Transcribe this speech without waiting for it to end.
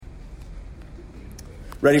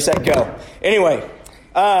Ready, set, go. Anyway,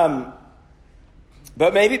 but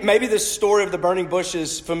maybe this story of the burning bush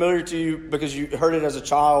is familiar to you because you heard it as a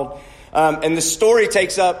child. And the story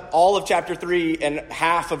takes up all of chapter 3 and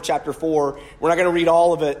half of chapter 4. We're not going to read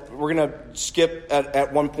all of it. We're going to skip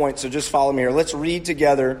at one point, so just follow me here. Let's read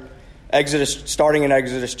together starting in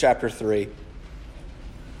Exodus chapter 3.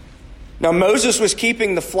 Now Moses was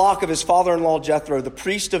keeping the flock of his father-in-law Jethro, the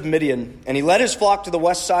priest of Midian, and he led his flock to the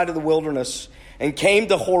west side of the wilderness and came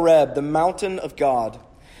to Horeb, the mountain of God.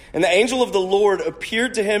 And the angel of the Lord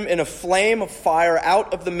appeared to him in a flame of fire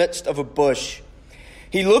out of the midst of a bush.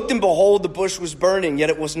 He looked, and behold, the bush was burning, yet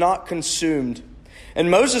it was not consumed. And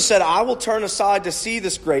Moses said, I will turn aside to see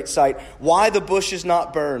this great sight, why the bush is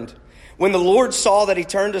not burned. When the Lord saw that he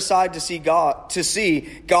turned aside to see,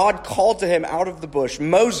 God called to him out of the bush,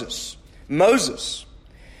 Moses, Moses.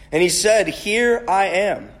 And he said, Here I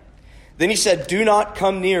am. Then he said, Do not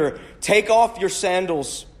come near. Take off your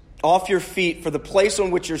sandals off your feet, for the place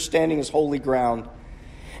on which you're standing is holy ground.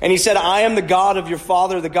 And he said, I am the God of your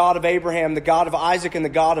father, the God of Abraham, the God of Isaac, and the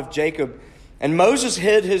God of Jacob. And Moses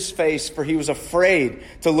hid his face, for he was afraid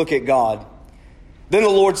to look at God. Then the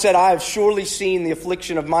Lord said, I have surely seen the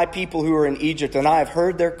affliction of my people who are in Egypt, and I have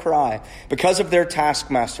heard their cry because of their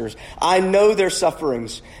taskmasters. I know their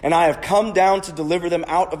sufferings, and I have come down to deliver them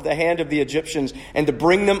out of the hand of the Egyptians and to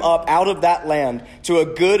bring them up out of that land to a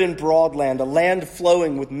good and broad land, a land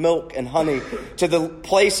flowing with milk and honey, to the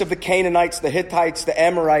place of the Canaanites, the Hittites, the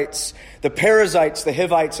Amorites, the Perizzites, the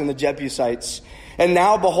Hivites, and the Jebusites. And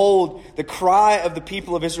now, behold, the cry of the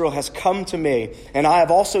people of Israel has come to me, and I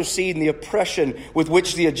have also seen the oppression with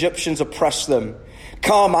which the Egyptians oppress them.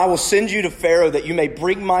 Come, I will send you to Pharaoh, that you may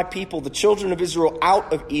bring my people, the children of Israel,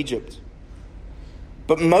 out of Egypt.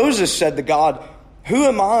 But Moses said to God, Who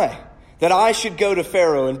am I, that I should go to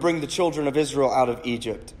Pharaoh and bring the children of Israel out of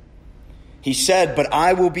Egypt? He said, But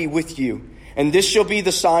I will be with you, and this shall be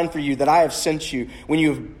the sign for you that I have sent you. When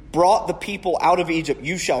you have brought the people out of Egypt,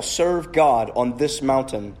 you shall serve God on this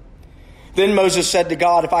mountain. Then Moses said to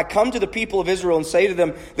God, If I come to the people of Israel and say to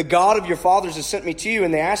them, The God of your fathers has sent me to you,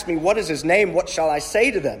 and they ask me, What is his name? What shall I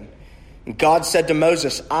say to them? And God said to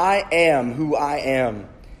Moses, I am who I am.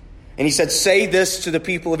 And he said, Say this to the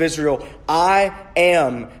people of Israel, I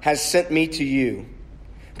am has sent me to you.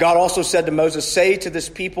 God also said to Moses, Say to the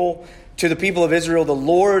people of Israel, the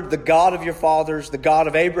Lord, the God of your fathers, the God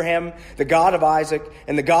of Abraham, the God of Isaac,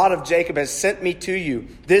 and the God of Jacob has sent me to you.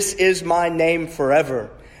 This is my name forever,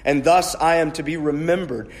 and thus I am to be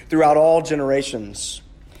remembered throughout all generations.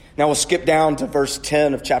 Now we'll skip down to verse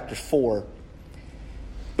 10 of chapter 4.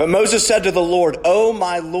 But Moses said to the Lord, O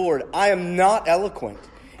my Lord, I am not eloquent,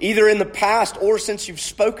 either in the past or since you've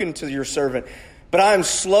spoken to your servant, but I am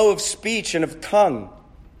slow of speech and of tongue.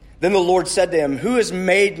 Then the Lord said to him, Who has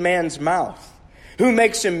made man's mouth? Who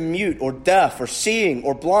makes him mute or deaf or seeing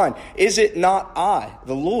or blind? Is it not I,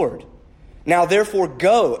 the Lord? Now therefore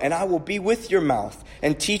go, and I will be with your mouth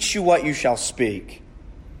and teach you what you shall speak.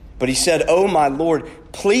 But he said, O my Lord,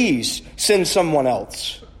 please send someone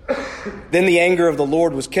else. Then the anger of the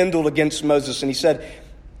Lord was kindled against Moses, and he said,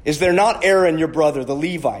 Is there not Aaron your brother, the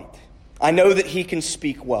Levite? I know that he can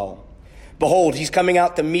speak well. Behold, he's coming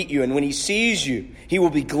out to meet you, and when he sees you, he will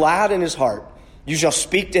be glad in his heart. You shall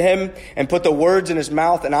speak to him and put the words in his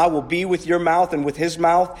mouth, and I will be with your mouth and with his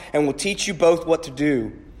mouth, and will teach you both what to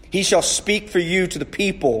do. He shall speak for you to the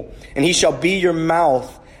people, and he shall be your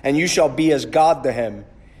mouth, and you shall be as God to him.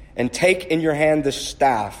 And take in your hand the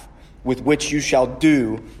staff with which you shall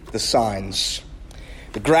do the signs.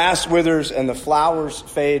 The grass withers and the flowers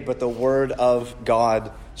fade, but the word of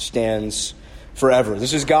God stands forever.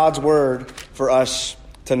 This is God's word for us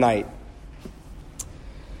tonight.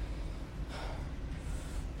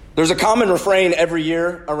 There's a common refrain every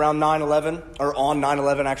year around 9/11, or on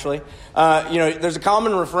 9/11 actually. There's a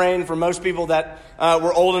common refrain for most people that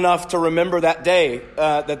were old enough to remember that day,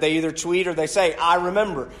 that they either tweet or they say, I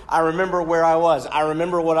remember where I was, I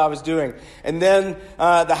remember what I was doing. And then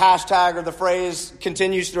the hashtag or the phrase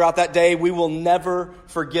continues throughout that day, we will never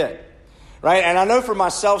forget. Right? And I know for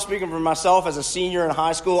myself, speaking for myself as a senior in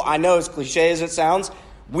high school, I know as cliche as it sounds,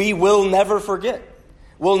 we will never forget.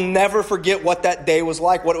 We'll never forget what that day was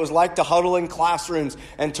like, what it was like to huddle in classrooms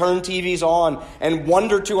and turn TVs on and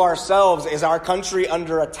wonder to ourselves, is our country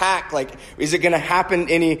under attack? Like, is it going to happen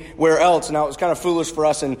anywhere else? Now, it was kind of foolish for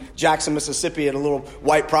us in Jackson, Mississippi at a little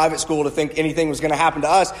white private school to think anything was going to happen to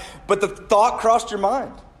us. But the thought crossed your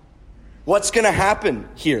mind. What's going to happen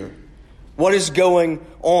here? What is going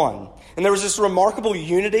on? And there was this remarkable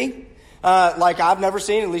unity, like I've never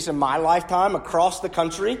seen, at least in my lifetime, across the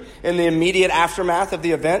country in the immediate aftermath of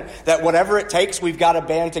the event, that whatever it takes, we've got to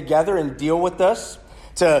band together and deal with this.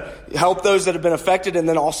 to help those that have been affected, and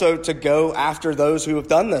then also to go after those who have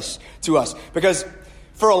done this to us. Because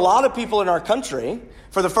for a lot of people in our country,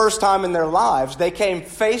 for the first time in their lives, they came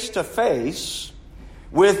face to face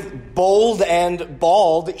with bold and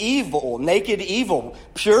bald evil, naked evil,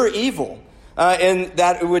 pure evil, and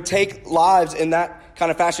that it would take lives in that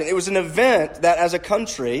kind of fashion. It was an event that as a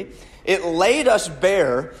country, it laid us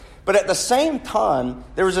bare, but at the same time,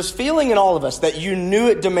 there was this feeling in all of us that you knew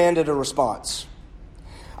it demanded a response.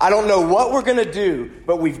 I don't know what we're going to do,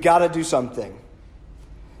 but we've got to do something.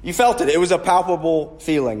 You felt it. It was a palpable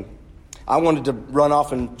feeling. I wanted to run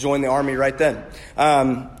off and join the army right then.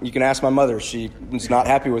 You can ask my mother. She was not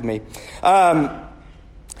happy with me.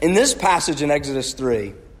 In this passage in Exodus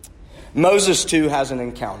 3, Moses too has an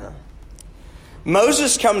encounter.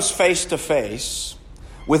 Moses comes face to face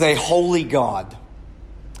with a holy God.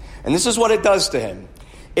 And this is what it does to him.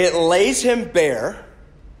 It lays him bare,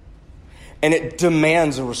 and it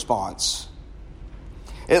demands a response.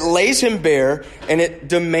 It lays him bare, and it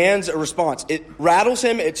demands a response. It rattles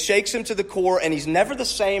him, it shakes him to the core, and he's never the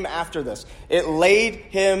same after this. It laid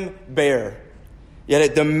him bare, yet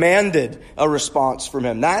it demanded a response from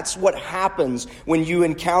him. That's what happens when we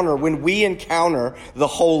encounter the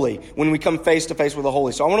holy, when we come face to face with the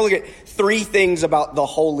holy. So I want to look at three things about the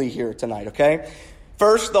holy here tonight, okay?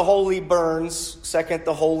 First, the holy burns. Second,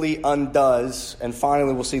 the holy undoes. And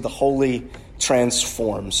finally, we'll see the holy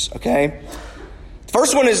transforms, okay?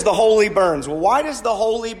 First one is the holy burns. Well, why does the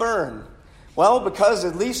holy burn? Well, because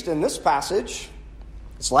at least in this passage,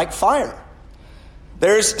 it's like fire.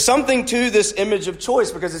 There's something to this image of choice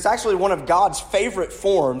because it's actually one of God's favorite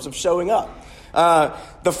forms of showing up.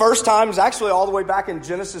 The first time is actually all the way back in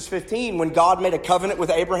Genesis 15 when God made a covenant with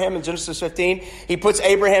Abraham in Genesis 15. He puts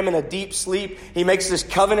Abraham in a deep sleep. He makes this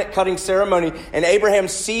covenant cutting ceremony, and Abraham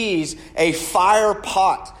sees a fire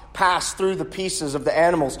pot pass through the pieces of the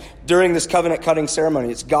animals during this covenant cutting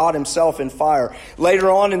ceremony. It's God himself in fire.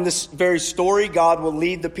 Later on in this very story, God will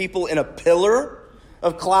lead the people in a pillar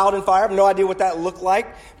of cloud and fire. I have no idea what that looked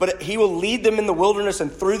like, but he will lead them in the wilderness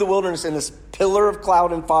and through the wilderness in this pillar of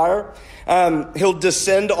cloud and fire. He'll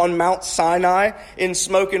descend on Mount Sinai in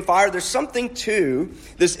smoke and fire. There's something to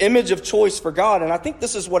this image of choice for God, and I think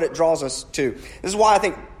this is what it draws us to. This is why I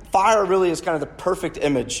think fire really is kind of the perfect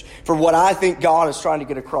image for what I think God is trying to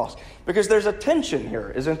get across. Because there's a tension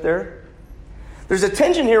here, isn't there? There's a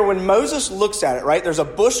tension here when Moses looks at it, right? There's a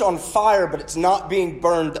bush on fire, but it's not being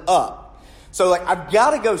burned up. So I've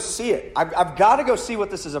got to go see it. I've got to go see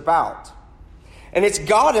what this is about. And it's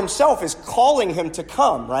God himself is calling him to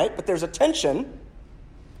come, right? But there's a tension.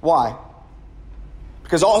 Why?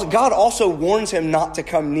 Because God also warns him not to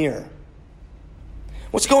come near.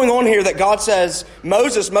 What's going on here that God says,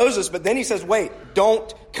 Moses, Moses, but then he says, wait,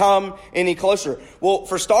 don't come any closer. Well,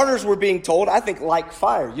 for starters, we're being told, I think, like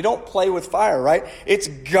fire. You don't play with fire, right? It's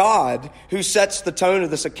God who sets the tone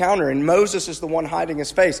of this encounter, and Moses is the one hiding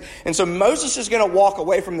his face. And so Moses is going to walk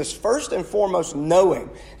away from this first and foremost knowing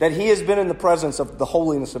that he has been in the presence of the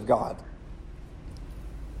holiness of God.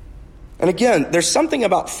 And again, there's something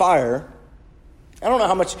about fire. I don't know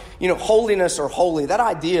how much, holiness or holy, that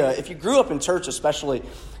idea, if you grew up in church especially,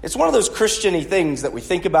 it's one of those Christian-y things that we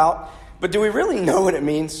think about, but do we really know what it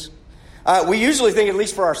means? We usually think, at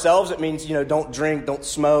least for ourselves, it means, don't drink, don't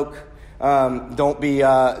smoke, don't be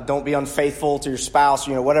unfaithful to your spouse,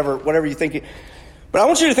 whatever you think. But I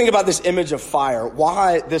want you to think about this image of fire,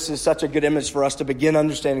 why this is such a good image for us to begin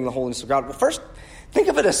understanding the holiness of God. Well, first, think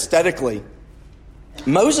of it aesthetically.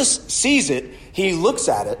 Moses sees it, he looks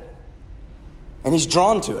at it, and he's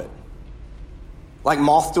drawn to it. Like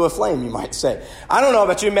moth to a flame, you might say. I don't know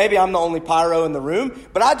about you. Maybe I'm the only pyro in the room.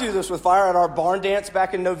 But I do this with fire at our barn dance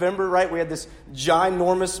back in November, right? We had this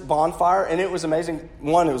ginormous bonfire. And it was amazing.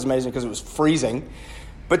 One, it was amazing because it was freezing.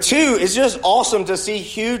 But two, it's just awesome to see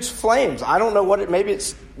huge flames. I don't know what maybe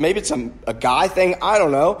it's a guy thing. I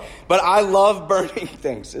don't know. But I love burning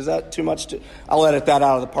things. Is that too much? I'll edit that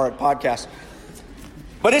out of the podcast.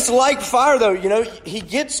 But it's like fire, though. He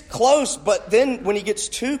gets close, but then when he gets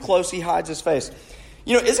too close, he hides his face.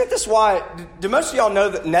 Isn't this why, do most of y'all know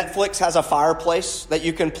that Netflix has a fireplace that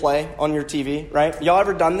you can play on your TV, right? Y'all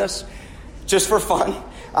ever done this? Just for fun?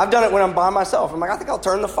 I've done it when I'm by myself. I'm like, I think I'll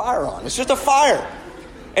turn the fire on. It's just a fire.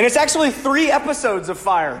 And it's actually 3 episodes of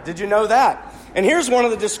fire. Did you know that? And here's one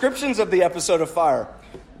of the descriptions of the episode of Fire.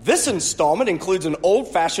 This installment includes an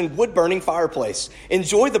old-fashioned wood-burning fireplace.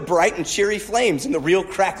 Enjoy the bright and cheery flames and the real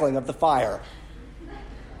crackling of the fire.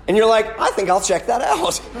 And you're like, I think I'll check that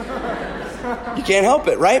out. You can't help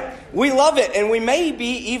it, right? We love it, and we may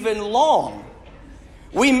be even long.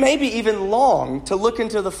 We may be even long to look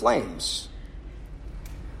into the flames.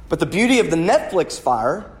 But the beauty of the Netflix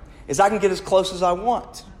fire is I can get as close as I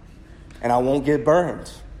want, and I won't get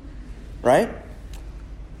burned, right?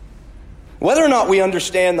 Whether or not we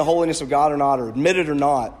understand the holiness of God or not, or admit it or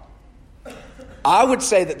not, I would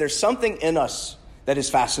say that there's something in us that is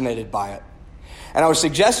fascinated by it. And I would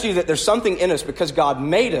suggest to you that there's something in us because God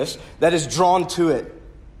made us that is drawn to it.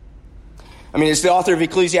 I mean, it's the author of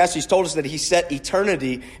Ecclesiastes told us that he set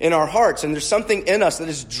eternity in our hearts. And there's something in us that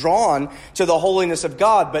is drawn to the holiness of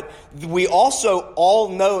God. But we also all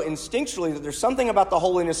know instinctually that there's something about the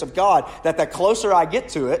holiness of God that the closer I get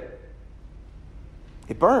to it,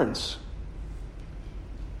 it burns.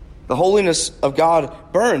 The holiness of God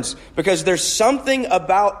burns because there's something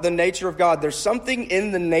about the nature of God. There's something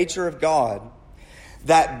in the nature of God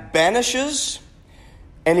that banishes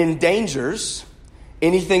and endangers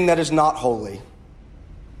anything that is not holy.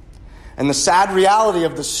 And the sad reality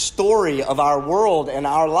of the story of our world and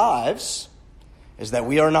our lives is that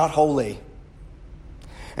we are not holy.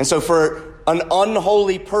 And so for an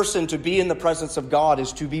unholy person to be in the presence of God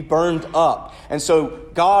is to be burned up. And so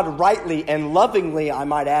God rightly and lovingly, I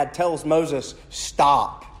might add, tells Moses,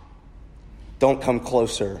 stop. Don't come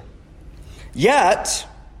closer. Yet,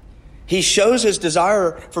 he shows his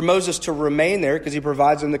desire for Moses to remain there because he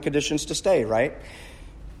provides him the conditions to stay, right?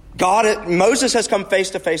 Moses has come face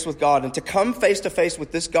to face with God, and to come face to face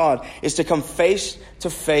with this God is to come face to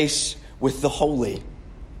face with the holy.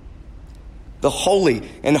 The holy.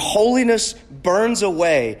 And holiness burns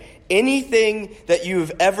away anything that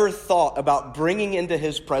you've ever thought about bringing into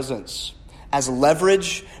his presence as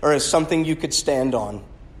leverage or as something you could stand on.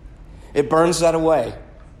 It burns that away.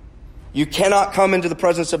 You cannot come into the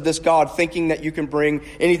presence of this God thinking that you can bring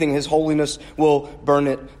anything. His holiness will burn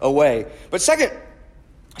it away. But second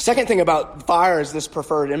thing about fire is this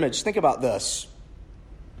preferred image. Think about this.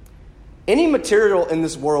 Any material in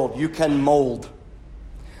this world you can mold.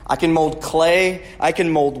 I can mold clay. I can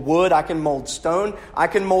mold wood. I can mold stone. I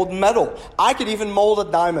can mold metal. I could even mold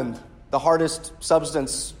a diamond. The hardest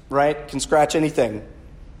substance, right? Can scratch anything.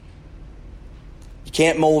 You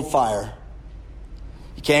can't mold fire.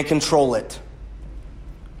 You can't control it.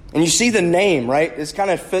 And you see the name, right? This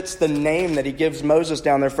kind of fits the name that he gives Moses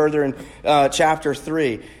down there further in chapter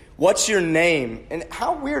 3. What's your name? And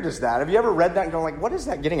how weird is that? Have you ever read that and gone like, what is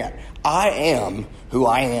that getting at? I am who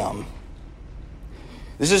I am.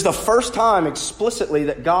 This is the first time explicitly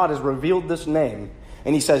that God has revealed this name.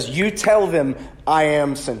 And he says, you tell them I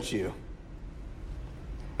am sent you.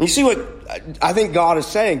 And you see what I think God is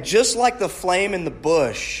saying? Just like the flame in the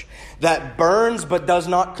bush that burns but does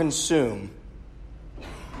not consume.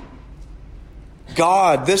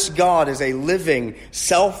 This God is a living,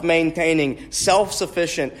 self-maintaining,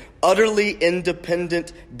 self-sufficient, utterly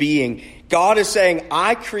independent being. God is saying,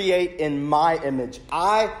 I create in my image.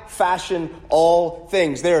 I fashion all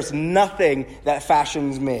things. There is nothing that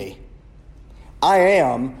fashions me. I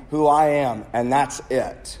am who I am, and that's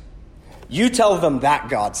it. You tell them that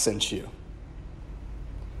God sent you.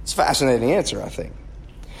 It's a fascinating answer, I think.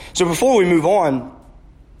 So before we move on,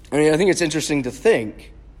 I think it's interesting to think,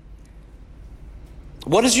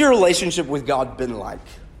 what has your relationship with God been like?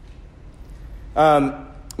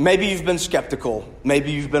 Maybe you've been skeptical.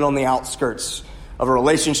 Maybe you've been on the outskirts of a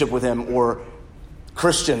relationship with him, or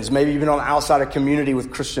Christians. Maybe you've been on the outside of community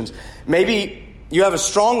with Christians. Maybe you have a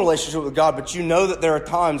strong relationship with God, but you know that there are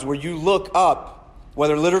times where you look up,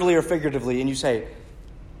 whether literally or figuratively, and you say,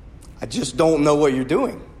 I just don't know what you're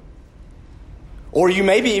doing. Or you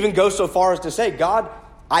maybe even go so far as to say, God,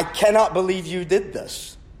 I cannot believe you did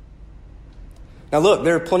this. Now look,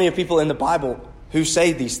 there are plenty of people in the Bible who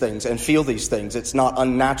say these things and feel these things. It's not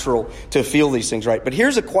unnatural to feel these things, right? But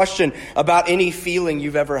here's a question about any feeling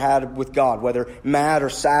you've ever had with God, whether mad or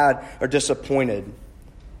sad or disappointed.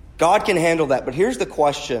 God can handle that, but here's the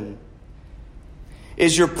question.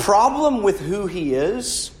 Is your problem with who he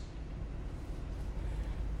is?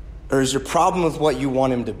 Or is your problem with what you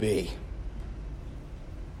want him to be?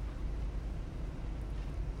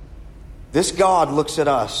 This God looks at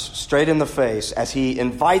us straight in the face as he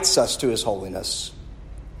invites us to his holiness.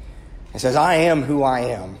 He says, I am who I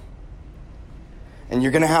am. And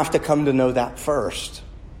you're going to have to come to know that first.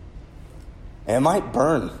 And it might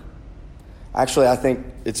burn. Actually, I think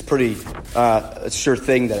it's a sure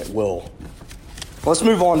thing that it will. Let's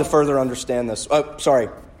move on to further understand this. Oh, sorry.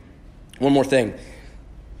 One more thing.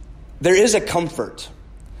 There is a comfort.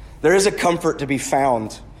 There is a comfort to be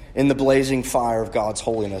found in the blazing fire of God's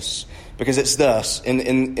holiness. Because it's this,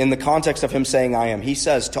 in the context of him saying I am, he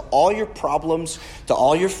says to all your problems, to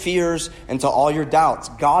all your fears, and to all your doubts,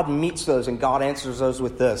 God meets those and God answers those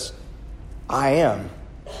with this, I am.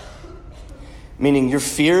 Meaning your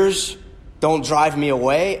fears don't drive me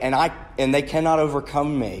away, and they cannot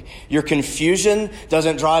overcome me. Your confusion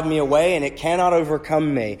doesn't drive me away, and it cannot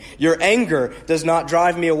overcome me. Your anger does not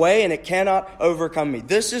drive me away, and it cannot overcome me.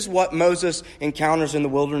 This is what Moses encounters in the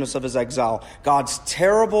wilderness of his exile. God's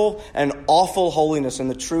terrible and awful holiness in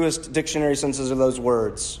the truest dictionary senses of those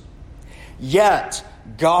words. Yet,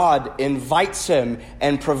 God invites him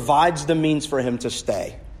and provides the means for him to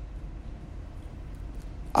stay.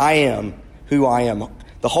 I am who I am.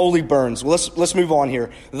 The holy burns. Well, let's move on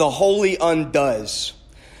here. The holy undoes.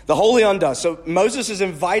 The holy undoes. So Moses is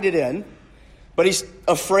invited in, but he's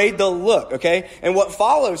afraid to look, okay? And what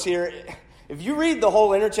follows here, if you read the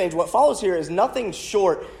whole interchange, what follows here is nothing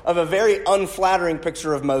short of a very unflattering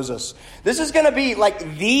picture of Moses. This is going to be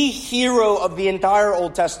like the hero of the entire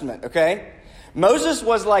Old Testament, okay? Moses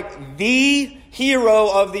was like the hero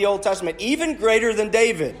of the Old Testament, even greater than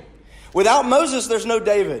David. Without Moses, there's no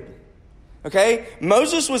David. Okay?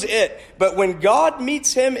 Moses was it. But when God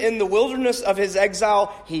meets him in the wilderness of his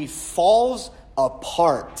exile, he falls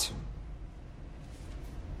apart.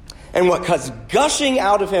 And what comes gushing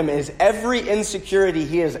out of him is every insecurity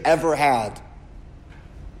he has ever had.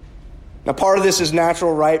 Now, part of this is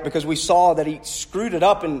natural, right? Because we saw that he screwed it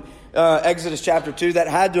up in Exodus chapter 2. That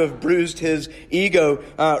had to have bruised his ego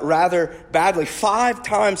rather badly. 5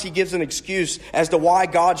 times he gives an excuse as to why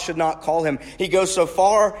God should not call him. He goes so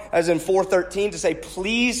far as in 4:13 to say,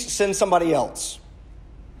 please send somebody else.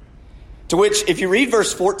 To which, if you read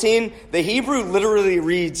verse 14, the Hebrew literally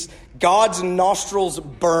reads, God's nostrils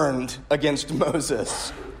burned against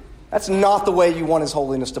Moses. That's not the way you want his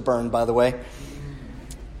holiness to burn, by the way.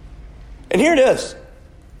 And here it is.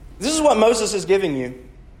 This is what Moses is giving you.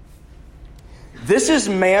 This is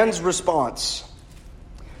man's response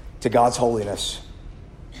to God's holiness.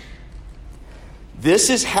 This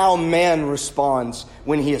is how man responds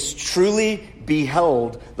when he has truly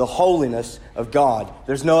beheld the holiness of God.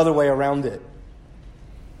 There's no other way around it.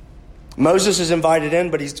 Moses is invited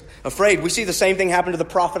in, but he's afraid. We see the same thing happen to the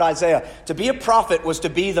prophet Isaiah. To be a prophet was to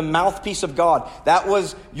be the mouthpiece of God. That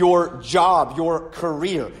was your job, your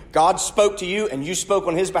career. God spoke to you, and you spoke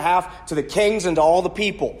on his behalf to the kings and to all the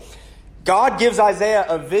people. God gives Isaiah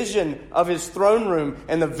a vision of his throne room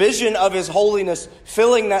and the vision of his holiness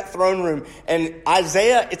filling that throne room. And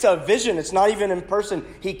Isaiah, it's a vision. It's not even in person.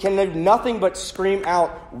 He can do nothing but scream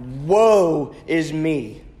out, "Woe is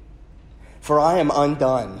me, for I am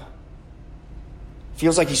undone."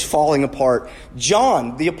 Feels like he's falling apart.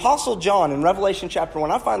 John, the Apostle John, in Revelation chapter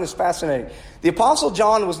 1, I find this fascinating. The Apostle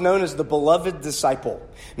John was known as the beloved disciple,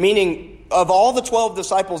 meaning of all the 12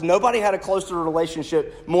 disciples, nobody had a closer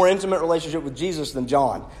relationship, more intimate relationship with Jesus than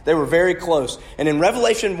John. They were very close. And in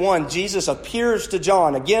Revelation 1, Jesus appears to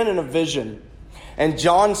John, again in a vision. And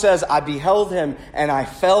John says, "I beheld him, and I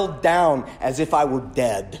fell down as if I were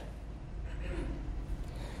dead."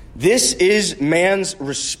 This is man's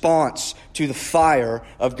response to the fire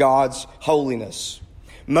of God's holiness.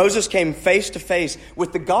 Moses came face to face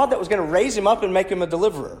with the God that was going to raise him up and make him a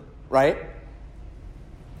deliverer, right?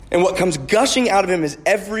 And what comes gushing out of him is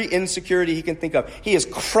every insecurity he can think of. He is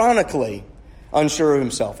chronically unsure of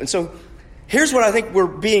himself. And so here's what I think we're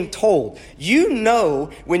being told. You know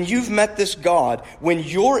when you've met this God, when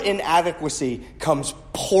your inadequacy comes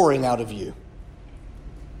pouring out of you.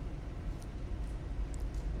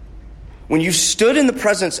 When you stood in the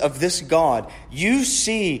presence of this God, you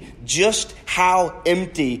see just how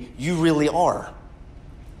empty you really are.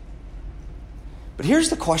 But here's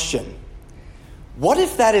the question. What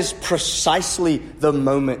if that is precisely the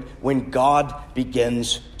moment when God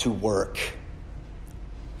begins to work?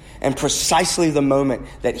 And precisely the moment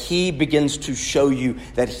that he begins to show you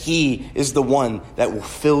that he is the one that will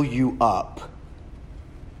fill you up.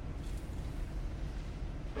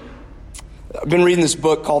 I've been reading this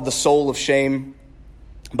book called The Soul of Shame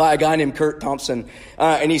by a guy named Kurt Thompson.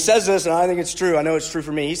 And he says this, and I think it's true. I know it's true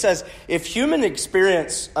for me. He says, if human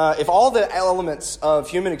experience, if all the elements of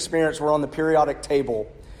human experience were on the periodic table,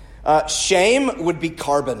 shame would be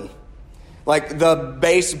carbon, like the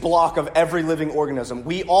base block of every living organism.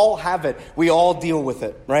 We all have it. We all deal with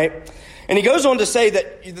it, right? And he goes on to say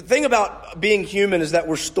that the thing about being human is that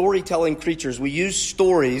we're storytelling creatures. We use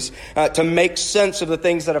stories to make sense of the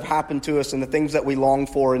things that have happened to us and the things that we long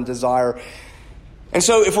for and desire. And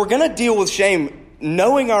so if we're going to deal with shame,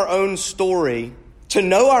 knowing our own story, to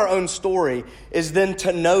know our own story is then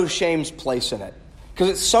to know shame's place in it. Because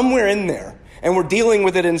it's somewhere in there. And we're dealing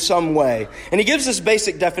with it in some way. And he gives this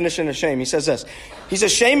basic definition of shame. He says this. He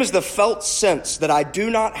says, shame is the felt sense that I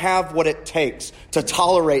do not have what it takes to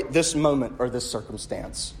tolerate this moment or this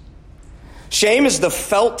circumstance. Shame is the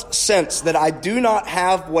felt sense that I do not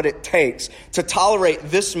have what it takes to tolerate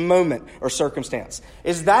this moment or circumstance.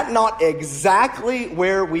 Is that not exactly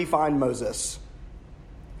where we find Moses?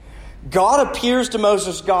 God appears to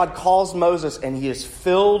Moses, God calls Moses, and he is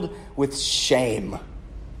filled with shame.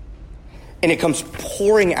 And it comes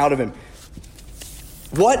pouring out of him.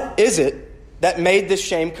 What is it that made this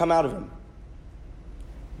shame come out of him?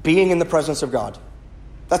 Being in the presence of God.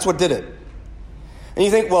 That's what did it. And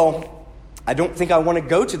you think, well, I don't think I want to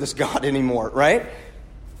go to this God anymore, right?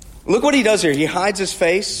 Look what he does here. He hides his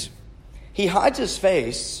face. He hides his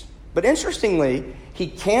face, but interestingly, he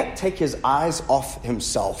can't take his eyes off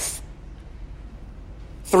himself.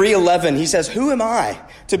 3:11, he says, who am I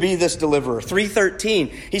to be this deliverer? 3:13,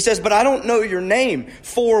 he says, but I don't know your name.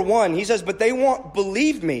 4:1, he says, but they won't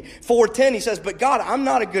believe me. 4:10, he says, but God, I'm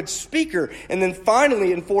not a good speaker. And then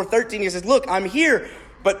finally in 4:13, he says, look, I'm here,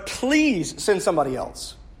 but please send somebody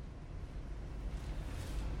else.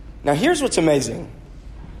 Now here's what's amazing.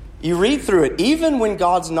 You read through it, even when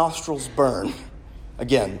God's nostrils burn.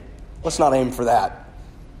 Again, let's not aim for that.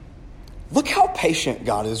 Look how patient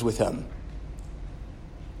God is with him.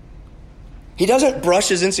 He doesn't brush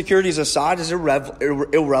his insecurities aside as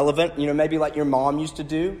irrelevant, maybe like your mom used to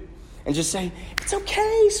do, and just say, it's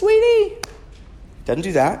okay, sweetie. Doesn't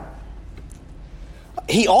do that.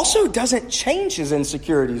 He also doesn't change his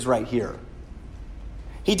insecurities right here.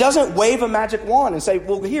 He doesn't wave a magic wand and say,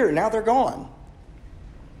 well, here, now they're gone.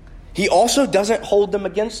 He also doesn't hold them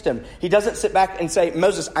against him. He doesn't sit back and say,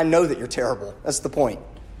 Moses, I know that you're terrible. That's the point.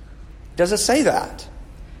 He doesn't say that.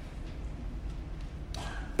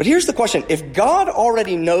 But here's the question. If God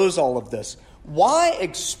already knows all of this, why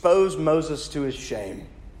expose Moses to his shame?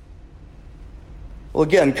 Well,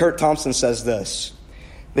 again, Kurt Thompson says this.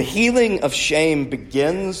 The healing of shame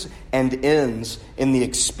begins and ends in the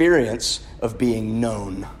experience of being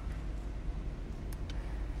known.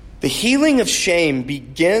 The healing of shame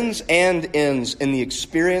begins and ends in the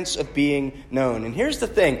experience of being known. And here's the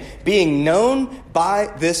thing. Being known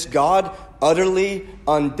by this God utterly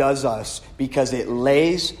undoes us because it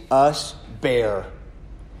lays us bare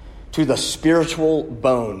to the spiritual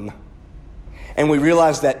bone. And we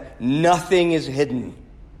realize that nothing is hidden.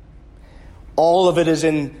 All of it is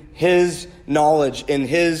in his knowledge, in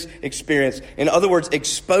his experience. In other words,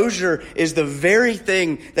 exposure is the very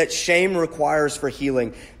thing that shame requires for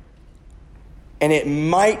healing. And it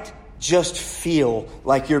might just feel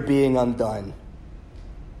like you're being undone.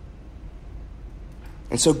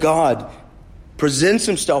 And so God presents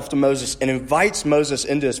himself to Moses and invites Moses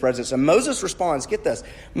into his presence. And Moses responds, get this.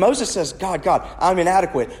 Moses says, God, I'm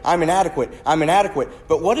inadequate.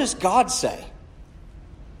 But what does God say?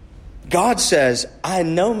 God says, I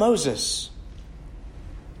know Moses,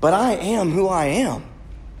 but I am who I am.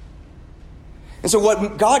 And so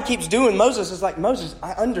what God keeps doing, Moses is like, Moses,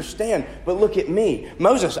 I understand, but look at me.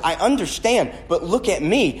 Moses, I understand, but look at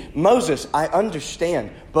me. Moses, I understand,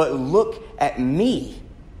 but look at me.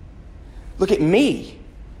 Look at me.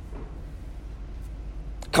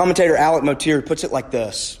 Commentator Alec Motyer puts it like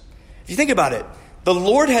this. If you think about it, the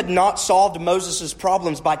Lord had not solved Moses'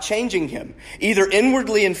 problems by changing him, either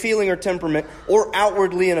inwardly in feeling or temperament, or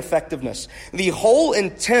outwardly in effectiveness. The whole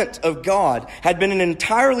intent of God had been an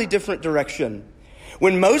entirely different direction.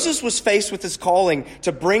 When Moses was faced with his calling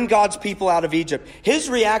to bring God's people out of Egypt, his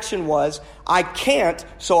reaction was, I can't,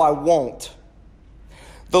 so I won't.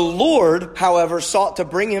 The Lord, however, sought to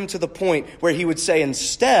bring him to the point where he would say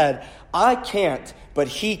instead, I can't, but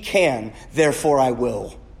he can, therefore I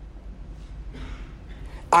will.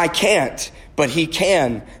 I can't, but he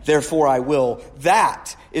can, therefore I will.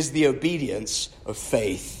 That is the obedience of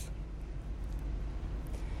faith.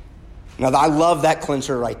 Now, I love that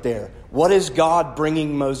clincher right there. What is God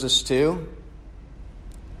bringing Moses to?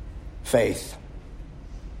 Faith.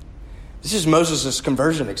 This is Moses'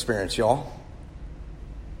 conversion experience, y'all.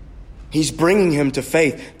 He's bringing him to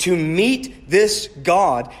faith. To meet this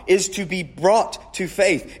God is to be brought to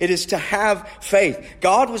faith. It is to have faith.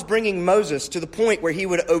 God was bringing Moses to the point where he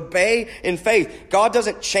would obey in faith. God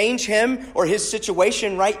doesn't change him or his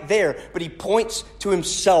situation right there, but he points to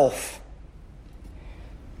himself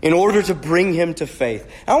in order to bring him to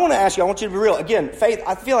faith. I want to ask you, I want you to be real. Again, faith,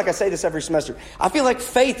 I feel like I say this every semester. I feel like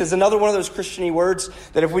faith is another one of those Christian-y words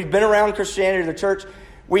that if we've been around Christianity or the church,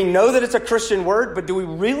 we know that it's a Christian word, but do we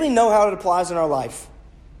really know how it applies in our life?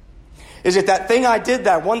 Is it that thing I did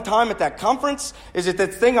that one time at that conference? Is it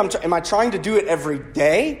that thing am I trying to do it every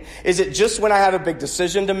day? Is it just when I have a big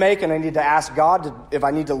decision to make and I need to ask God if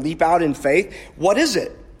I need to leap out in faith? What is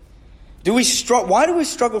it? Why do we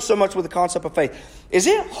struggle so much with the concept of faith? Is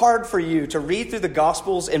it hard for you to read through the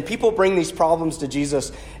Gospels and people bring these problems to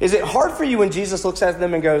Jesus? Is it hard for you when Jesus looks at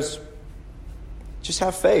them and goes, just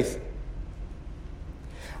have faith?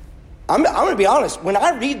 I'm going to be honest. When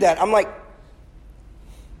I read that, I'm like,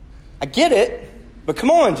 I get it, but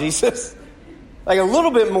come on, Jesus. Like a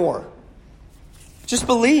little bit more. Just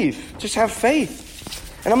believe. Just have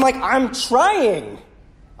faith. And I'm like, I'm trying.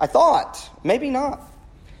 I thought. Maybe not.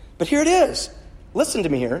 But here it is. Listen to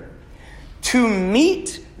me here. To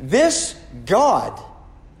meet this God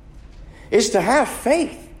is to have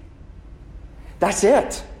faith. That's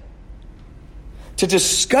it. To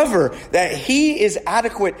discover that He is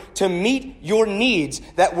adequate to meet your needs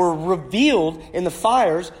that were revealed in the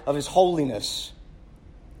fires of His holiness.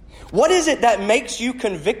 What is it that makes you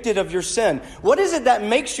convicted of your sin? What is it that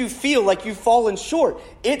makes you feel like you've fallen short?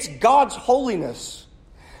 It's God's holiness.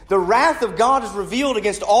 The wrath of God is revealed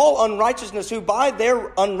against all unrighteousness, who by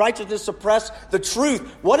their unrighteousness suppress the truth.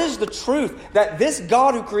 What is the truth? That this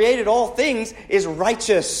God who created all things is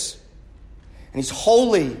righteous. And He's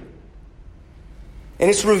holy. And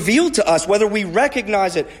it's revealed to us whether we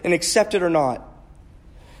recognize it and accept it or not.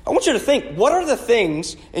 I want you to think, what are the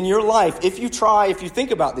things in your life, if you think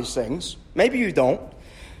about these things, maybe you don't,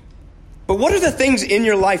 but what are the things in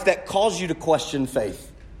your life that cause you to question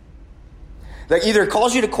faith? That either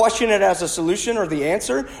cause you to question it as a solution or the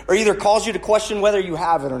answer, or either cause you to question whether you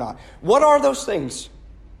have it or not. What are those things?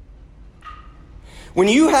 When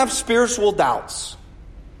you have spiritual doubts,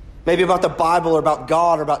 maybe about the Bible or about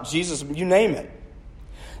God or about Jesus, you name it,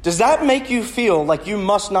 does that make you feel like you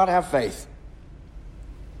must not have faith?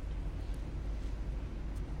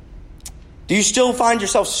 Do you still find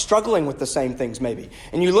yourself struggling with the same things maybe?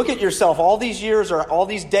 And you look at yourself all these years or all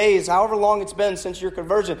these days, however long it's been since your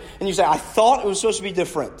conversion, and you say, I thought it was supposed to be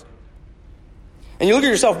different. And you look at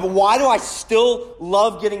yourself, but why do I still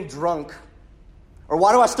love getting drunk? Or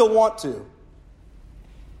why do I still want to?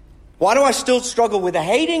 Why do I still struggle with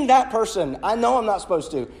hating that person? I know I'm not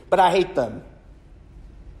supposed to, but I hate them.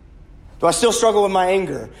 Do I still struggle with my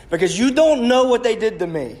anger? Because you don't know what they did to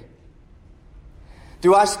me.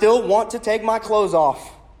 Do I still want to take my clothes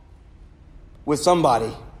off with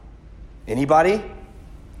somebody? Anybody?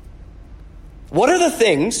 What are the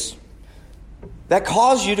things that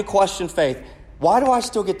cause you to question faith? Why do I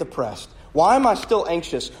still get depressed? Why am I still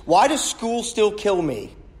anxious? Why does school still kill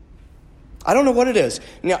me? I don't know what it is.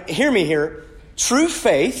 Now, hear me here. True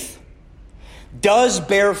faith does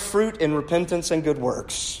bear fruit in repentance and good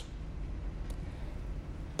works.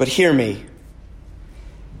 But hear me.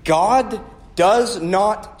 God does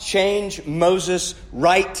not change Moses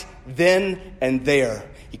right then and there.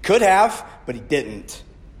 He could have, but He didn't.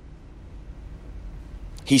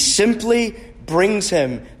 He simply brings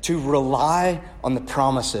him to rely on the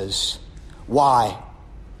promises. Why?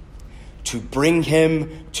 To bring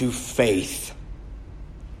him to faith.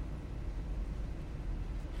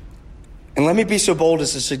 And let me be so bold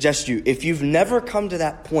as to suggest to you, if you've never come to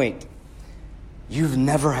that point, you've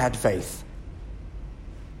never had faith.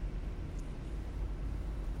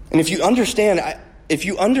 And if you understand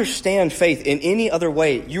faith in any other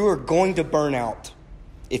way, you are going to burn out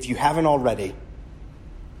if you haven't already.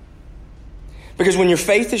 Because when your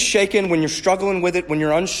faith is shaken, when you're struggling with it, when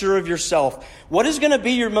you're unsure of yourself, what is going to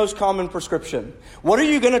be your most common prescription? What are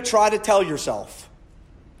you going to try to tell yourself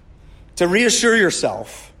to reassure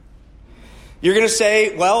yourself? You're going to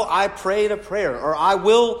say, well, I prayed a prayer, or I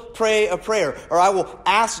will pray a prayer, or I will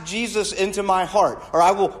ask Jesus into my heart, or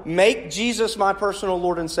I will make Jesus my personal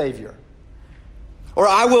Lord and Savior, or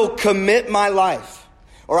I will commit my life,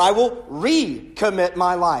 or I will recommit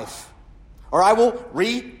my life, or I will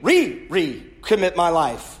recommit my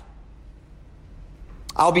life.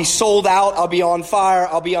 I'll be sold out, I'll be on fire,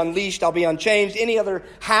 I'll be unleashed, I'll be unchanged, any other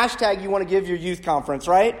hashtag you want to give your youth conference,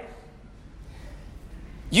 right?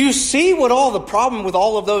 You see what all the problem with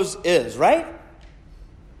all of those is, right?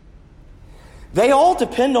 They all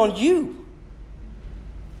depend on you.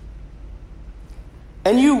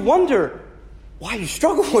 And you wonder why you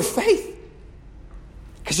struggle with faith.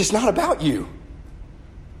 Because it's not about you.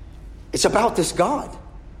 It's about this God. And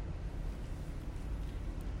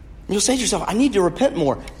you'll say to yourself, I need to repent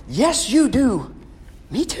more. Yes, you do.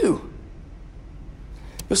 Me too.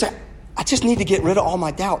 You'll say, I just need to get rid of all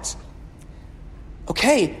my doubts.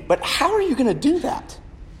 Okay, but how are you going to do that?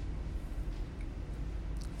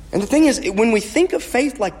 And the thing is, when we think of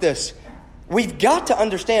faith like this, we've got to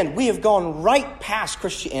understand we have gone right past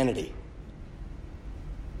Christianity.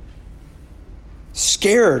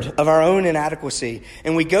 scared of our own inadequacy.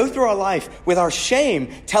 And we go through our life with our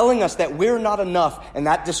shame telling us that we're not enough, and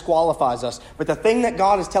that disqualifies us. But the thing that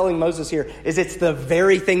God is telling Moses here is it's the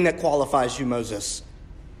very thing that qualifies you, Moses.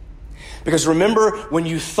 Because remember, when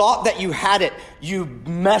you thought that you had it, you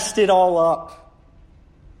messed it all up.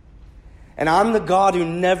 And I'm the God who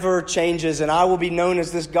never changes, and I will be known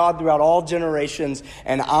as this God throughout all generations.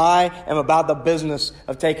 And I am about the business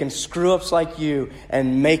of taking screw-ups like you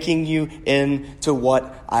and making you into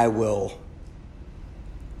what I will.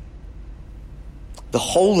 The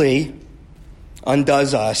holy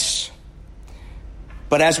undoes us.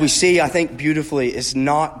 But as we see, I think beautifully, it's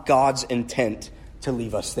not God's intent to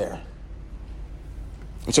leave us there.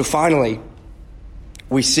 And so finally,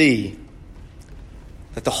 we see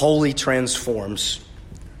that the holy transforms.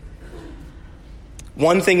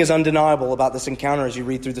 One thing is undeniable about this encounter as you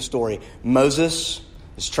read through the story. Moses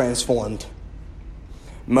is transformed.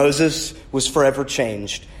 Moses was forever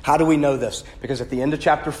changed. How do we know this? Because at the end of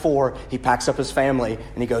chapter 4, he packs up his family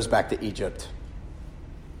and he goes back to Egypt.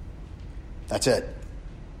 That's it.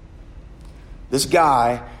 This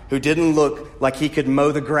guy who didn't look like he could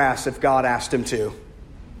mow the grass if God asked him to,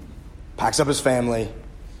 packs up his family,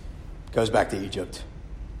 goes back to Egypt.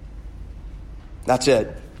 That's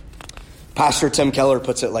it. Pastor Tim Keller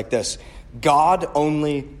puts it like this: God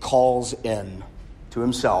only calls in to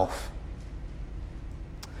himself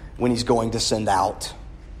when he's going to send out.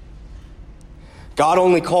 God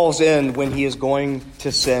only calls in when he is going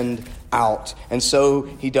to send out. And so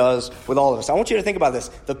he does with all of us. I want you to think about this.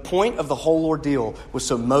 The point of the whole ordeal was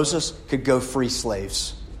so Moses could go free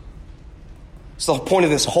slaves. It's the point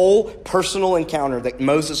of this whole personal encounter that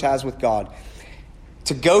Moses has with God.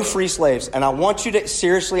 To go free slaves. And I want you to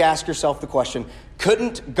seriously ask yourself the question,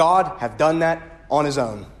 couldn't God have done that on his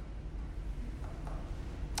own?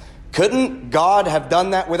 Couldn't God have done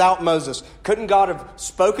that without Moses? Couldn't God have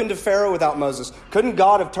spoken to Pharaoh without Moses? Couldn't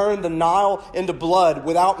God have turned the Nile into blood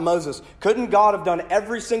without Moses? Couldn't God have done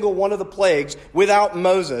every single one of the plagues without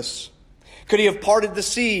Moses? Could he have parted the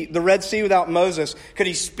sea, the Red Sea, without Moses? Could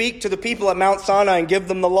he speak to the people at Mount Sinai and give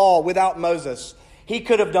them the law without Moses? He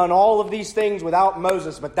could have done all of these things without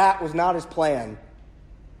Moses, but that was not his plan.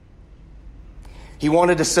 He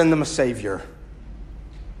wanted to send them a Savior.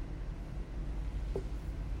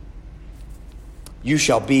 You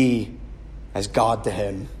shall be as God to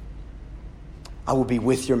him. I will be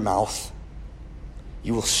with your mouth.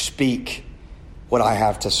 You will speak what I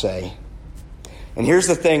have to say. And here's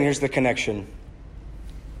the thing, here's the connection.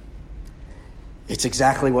 It's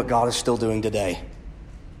exactly what God is still doing today.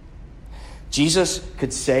 Jesus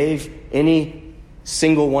could save any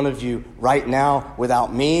single one of you right now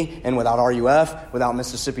without me and without RUF, without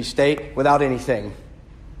Mississippi State, without anything.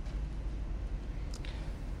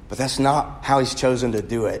 But that's not how he's chosen to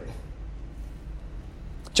do it.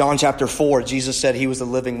 John chapter 4, Jesus said he was the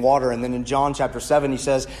living water. And then in John chapter 7, he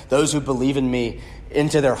says, those who believe in me,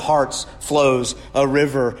 into their hearts flows a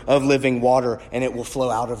river of living water, and it will flow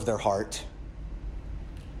out of their heart.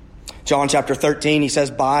 John chapter 13, he says,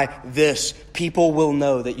 by this people will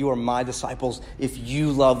know that you are my disciples if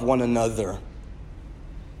you love one another.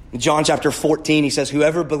 In John chapter 14, he says,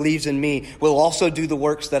 whoever believes in me will also do the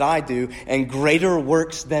works that I do, and greater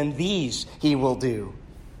works than these he will do.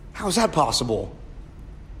 How is that possible?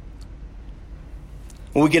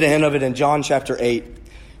 Well, we get a hint of it in John chapter 8,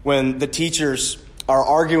 when the teachers are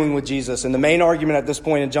arguing with Jesus. And the main argument at this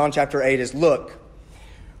point in John chapter 8 is, look,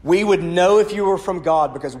 we would know if you were from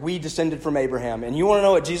God because we descended from Abraham. And you want to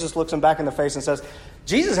know what Jesus looks them back in the face and says?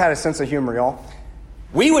 Jesus had a sense of humor, y'all.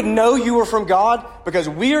 We would know you were from God because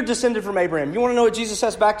we are descended from Abraham. You want to know what Jesus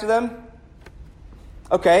says back to them?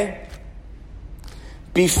 Okay.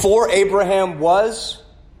 Before Abraham was,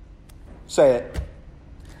 say it,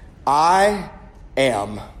 I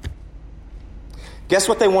am. Guess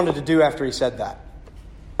what they wanted to do after he said that?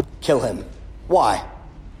 Kill him. Why?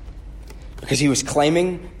 Because he was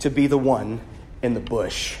claiming to be the one in the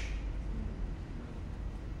bush.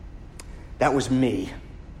 That was me.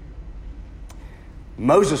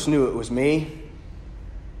 Moses knew it was me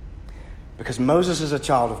because Moses is a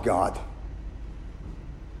child of God.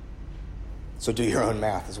 So do your own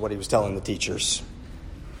math is what he was telling the teachers.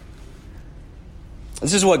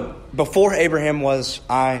 This is what, before Abraham was,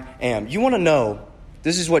 I am. You want to know,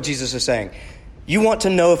 this is what Jesus is saying. You want to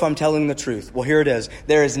know if I'm telling the truth. Well, here it is.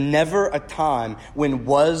 There is never a time when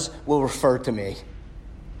was will refer to me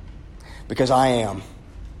because I am.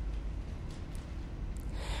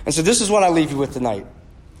 And so this is what I leave you with tonight.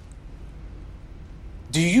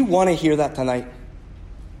 Do you want to hear that tonight?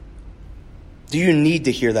 Do you need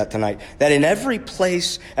to hear that tonight? That in every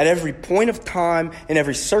place, at every point of time, in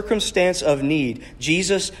every circumstance of need,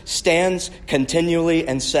 Jesus stands continually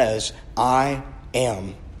and says, I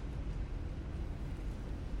am.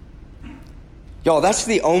 Y'all, that's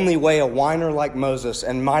the only way a whiner like Moses,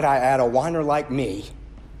 and might I add, a whiner like me,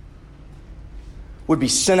 would be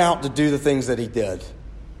sent out to do the things that he did.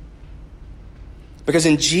 Because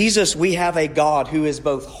in Jesus, we have a God who is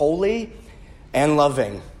both holy and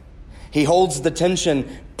loving. He holds the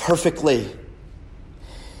tension perfectly.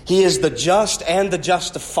 He is the just and the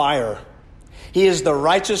justifier. He is the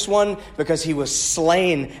righteous one because he was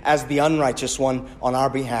slain as the unrighteous one on our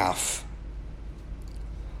behalf.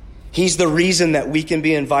 He's the reason that we can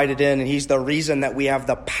be invited in, and he's the reason that we have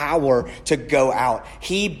the power to go out.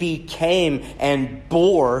 He became and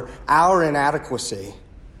bore our inadequacy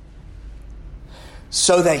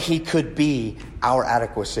so that he could be our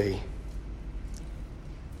adequacy.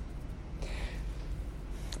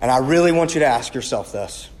 And I really want you to ask yourself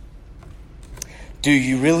this. Do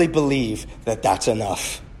you really believe that that's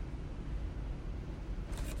enough?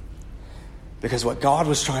 Because what God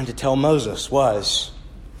was trying to tell Moses was,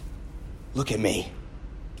 look at me.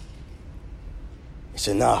 It's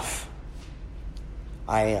enough.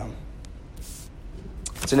 I am.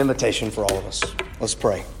 It's an invitation for all of us. Let's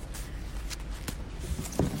pray.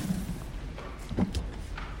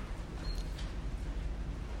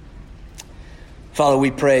 Father,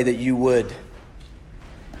 we pray that you would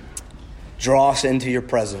draw us into your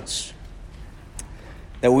presence,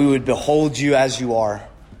 that we would behold you as you are,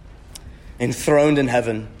 enthroned in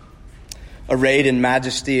heaven, arrayed in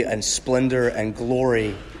majesty and splendor and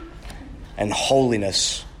glory and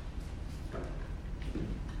holiness.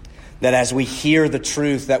 That as we hear the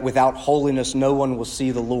truth that without holiness no one will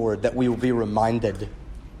see the Lord, that we will be reminded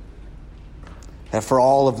that for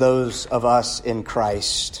all of those of us in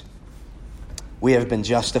Christ, we have been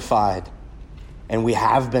justified, and we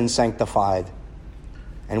have been sanctified,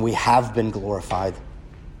 and we have been glorified.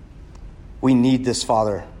 We need this,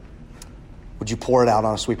 Father. Would you pour it out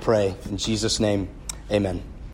on us, we pray. In Jesus' name, amen.